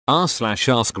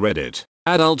r/ask Reddit.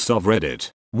 Adults of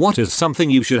Reddit. What is something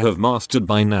you should have mastered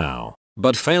by now,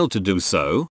 but failed to do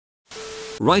so?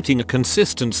 Writing a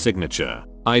consistent signature.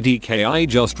 I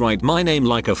just write my name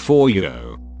like a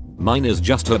 4-year-old. Mine is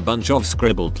just a bunch of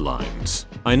scribbled lines.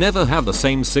 I never have the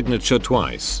same signature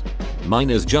twice.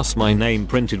 Mine is just my name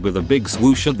printed with a big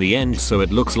swoosh at the end so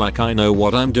it looks like I know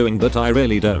what I'm doing, but I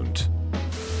really don't.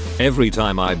 Every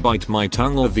time I bite my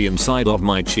tongue or the inside of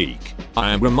my cheek,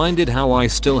 I am reminded how I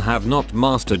still have not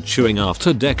mastered chewing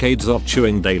after decades of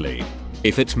chewing daily.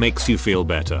 If it makes you feel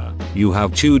better, you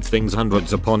have chewed things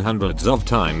hundreds upon hundreds of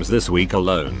times this week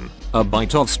alone. A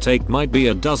bite of steak might be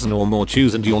a dozen or more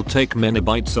chews and you'll take many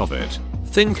bites of it.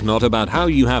 Think not about how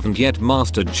you haven't yet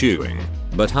mastered chewing,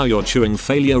 but how your chewing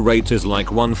failure rate is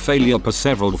like one failure per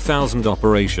several thousand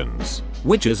operations,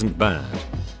 which isn't bad.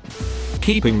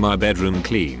 Keeping my bedroom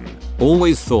clean.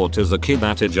 Always thought as a kid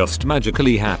that it just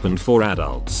magically happened for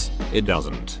adults. It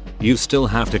doesn't. You still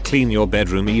have to clean your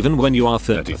bedroom even when you are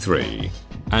 33.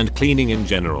 And cleaning in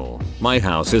general. My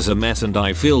house is a mess and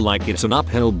I feel like it's an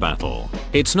uphill battle.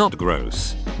 It's not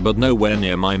gross, but nowhere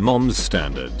near my mom's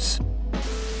standards.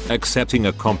 Accepting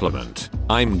a compliment.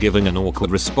 I'm giving an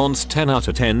awkward response 10 out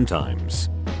of 10 times.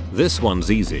 This one's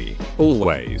easy.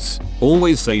 Always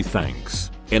say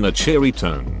thanks. In a cheery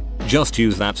tone. Just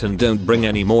use that and don't bring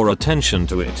any more attention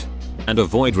to it. And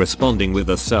avoid responding with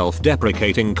a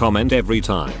self-deprecating comment every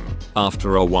time.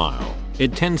 After a while,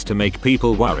 it tends to make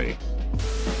people worry.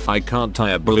 I can't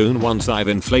tie a balloon once I've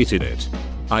inflated it.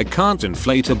 I can't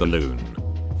inflate a balloon.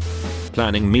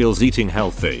 Planning meals, eating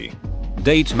healthy.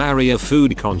 Date, marry a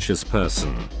food conscious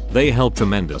person. They help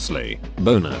tremendously.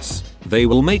 Bonus, they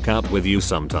will make out with you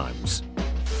sometimes.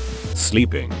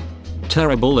 Sleeping.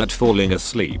 Terrible at falling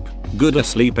asleep. Good at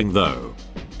sleeping though.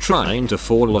 Trying to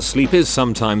fall asleep is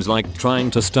sometimes like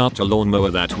trying to start a lawnmower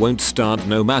that won't start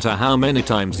no matter how many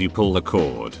times you pull the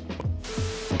cord.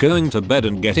 Going to bed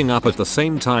and getting up at the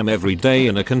same time every day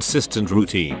in a consistent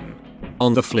routine.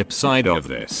 On the flip side of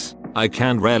this, I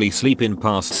can rarely sleep in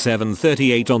past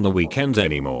 7:38 on the weekends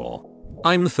anymore.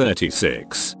 I'm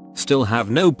 36, still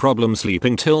have no problem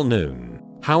sleeping till noon.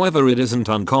 However, it isn't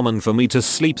uncommon for me to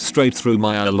sleep straight through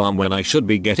my alarm when I should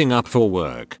be getting up for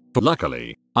work.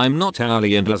 Luckily, I'm not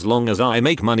hourly and as long as I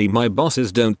make money my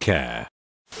bosses don't care.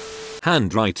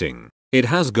 Handwriting. It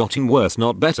has gotten worse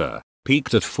not better.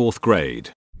 Peaked at 4th grade.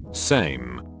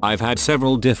 Same. I've had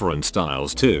several different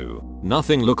styles too.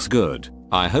 Nothing looks good.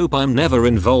 I hope I'm never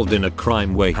involved in a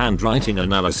crime where handwriting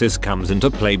analysis comes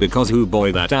into play because oh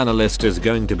boy, that analyst is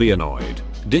going to be annoyed.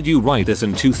 Did you write this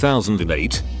in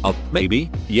 2008? Maybe?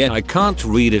 Yeah, I can't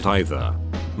read it either.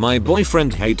 My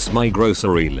boyfriend hates my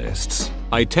grocery lists.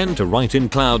 I tend to write in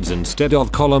clouds instead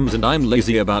of columns and I'm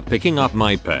lazy about picking up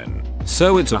my pen.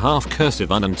 So it's a half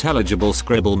cursive unintelligible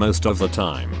scribble most of the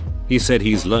time. He said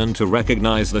he's learned to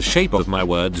recognize the shape of my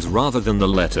words rather than the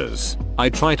letters. I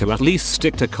try to at least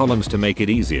stick to columns to make it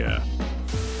easier.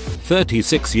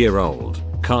 36-year-old.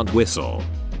 Can't whistle.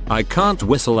 I can't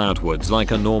whistle outwards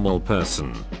like a normal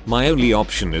person. My only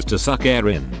option is to suck air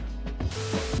in.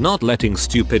 Not letting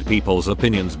stupid people's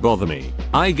opinions bother me.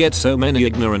 I get so many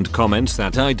ignorant comments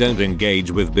that I don't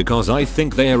engage with because I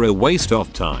think they are a waste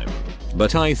of time.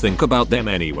 But I think about them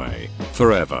anyway.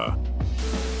 Forever.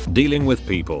 Dealing with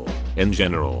people, in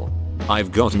general.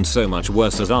 I've gotten so much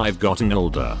worse as I've gotten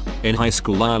older. In high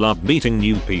school I loved meeting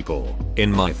new people.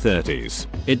 In my 30s,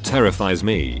 it terrifies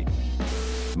me.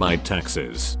 My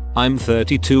taxes. I'm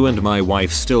 32 and my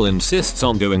wife still insists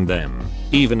on doing them.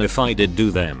 Even if I did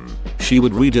do them, she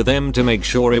would redo them to make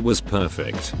sure it was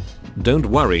perfect. Don't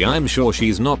worry, I'm sure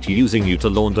she's not using you to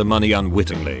launder money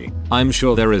unwittingly. I'm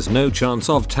sure there is no chance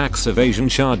of tax evasion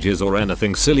charges or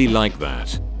anything silly like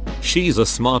that. She's a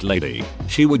smart lady.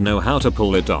 She would know how to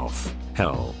pull it off.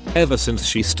 Hell, ever since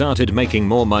she started making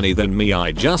more money than me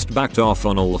I just backed off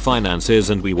on all the finances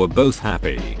and we were both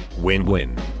happy.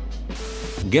 Win-win.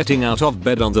 Getting out of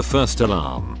bed on the first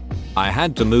alarm. I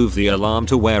had to move the alarm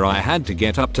to where I had to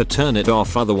get up to turn it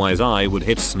off, otherwise I would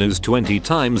hit snooze 20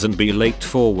 times and be late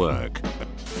for work.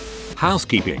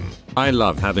 Housekeeping. I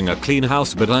love having a clean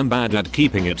house but I'm bad at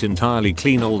keeping it entirely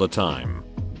clean all the time.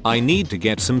 I need to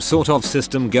get some sort of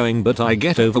system going but I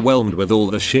get overwhelmed with all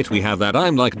the shit we have that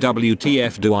I'm like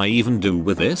WTF do I even do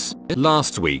with this?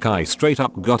 Last week I straight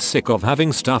up got sick of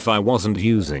having stuff I wasn't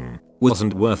using,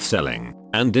 wasn't worth selling,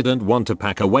 and didn't want to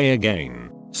pack away again.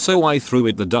 So I threw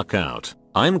it the duck out.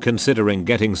 I'm considering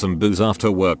getting some booze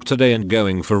after work today and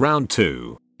going for round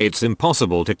 2. It's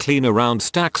impossible to clean around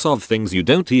stacks of things you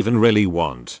don't even really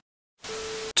want.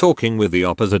 Talking with the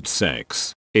opposite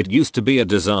sex. It used to be a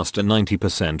disaster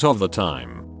 90% of the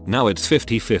time. Now it's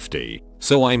 50-50.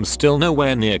 so I'm still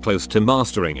nowhere near close to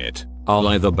mastering it. I'll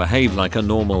either behave like a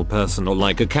normal person or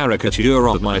like a caricature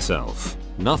of myself.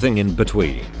 Nothing in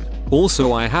between.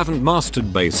 Also, I haven't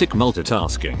mastered basic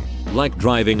multitasking, like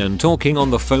driving and talking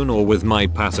on the phone or with my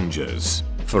passengers.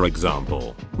 For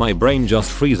example, my brain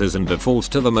just freezes and defaults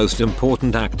to the most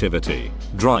important activity,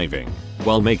 driving,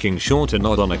 while making sure to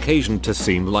nod on occasion to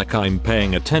seem like I'm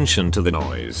paying attention to the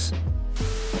noise.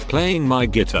 Playing my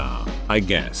guitar, I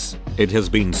guess. It has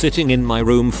been sitting in my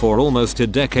room for almost a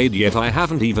decade, yet I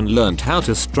haven't even learned how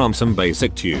to strum some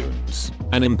basic tunes.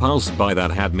 An impulse buy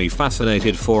that had me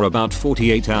fascinated for about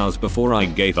 48 hours before I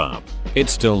gave up. It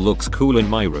still looks cool in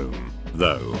my room,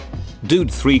 though.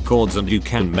 Dude, 3 chords and you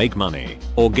can make money,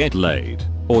 or get laid,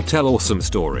 or tell awesome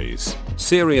stories.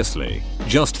 Seriously,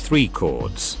 just 3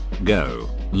 chords. Go.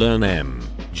 Learn M,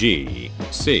 G,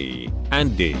 C,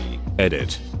 and D.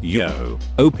 Edit. Yo.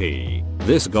 OP.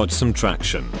 This got some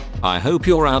traction. I hope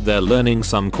you're out there learning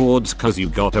some chords cause you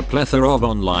got a plethora of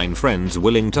online friends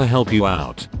willing to help you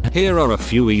out. Here are a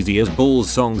few easy as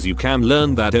balls songs you can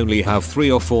learn that only have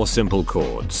 3 or 4 simple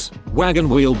chords. Wagon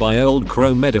Wheel by Old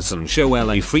Crow, Medicine Show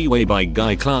LA Freeway by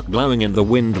Guy Clark, Blowing in the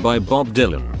Wind by Bob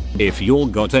Dylan. If y'all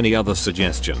got any other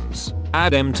suggestions,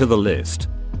 add them to the list.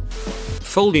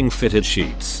 Folding fitted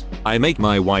sheets. I make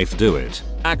my wife do it.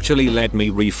 Actually, let me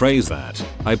rephrase that.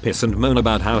 I piss and moan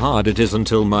about how hard it is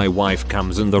until my wife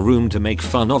comes in the room to make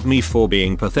fun of me for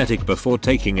being pathetic before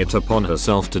taking it upon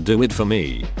herself to do it for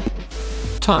me.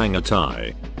 Tying a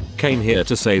tie. Came here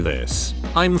to say this.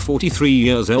 I'm 43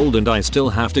 years old and I still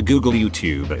have to Google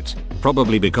YouTube it.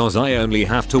 Probably because I only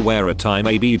have to wear a tie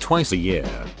maybe twice a year.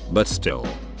 But still.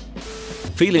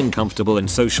 Feeling comfortable in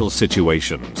social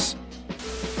situations.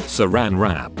 Saran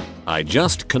wrap. I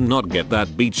just cannot get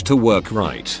that beach to work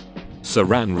right.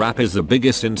 Saran wrap is the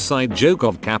biggest inside joke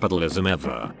of capitalism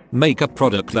ever. Make a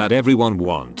product that everyone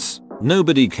wants,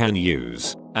 nobody can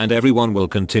use, and everyone will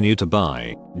continue to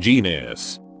buy.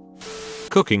 Genius.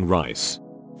 Cooking rice.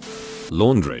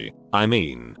 Laundry.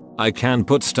 I can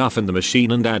put stuff in the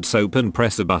machine and add soap and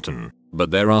press a button,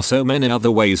 but there are so many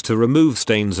other ways to remove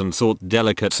stains and sort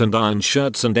delicates and iron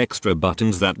shirts and extra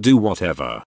buttons that do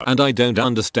whatever, and I don't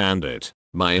understand it.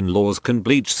 My in-laws can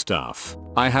bleach stuff.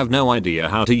 I have no idea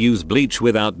how to use bleach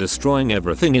without destroying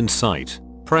everything in sight.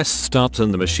 Press start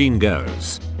and the machine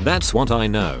goes. That's what I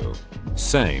know.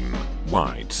 Same.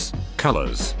 Whites.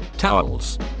 Colors.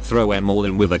 Towels. Throw 'em all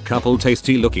in with a couple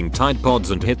tasty looking Tide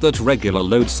Pods and hit that regular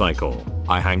load cycle.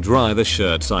 I hang dry the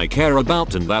shirts I care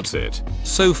about and that's it.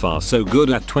 So far so good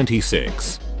at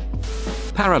 26.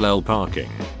 Parallel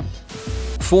parking.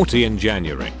 40 in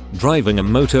January. Driving a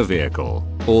motor vehicle.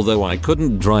 Although I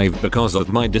couldn't drive because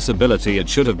of my disability, it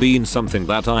should have been something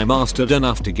that I mastered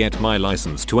enough to get my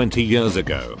license 20 years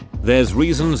ago. There's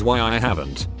reasons why I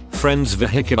haven't. Friends'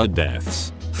 vehicular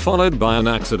deaths, followed by an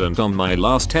accident on my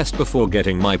last test before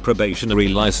getting my probationary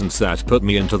license that put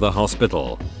me into the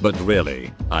hospital. But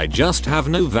really, I just have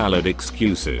no valid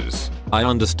excuses. I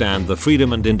understand the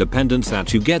freedom and independence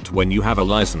that you get when you have a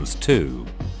license too.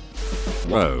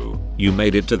 Whoa, you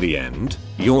made it to the end?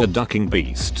 You're a ducking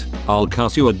beast. I'll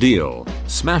cut you a deal.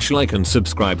 Smash like and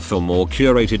subscribe for more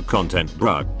curated content,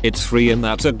 bruh. It's free and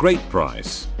that's a great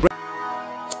price.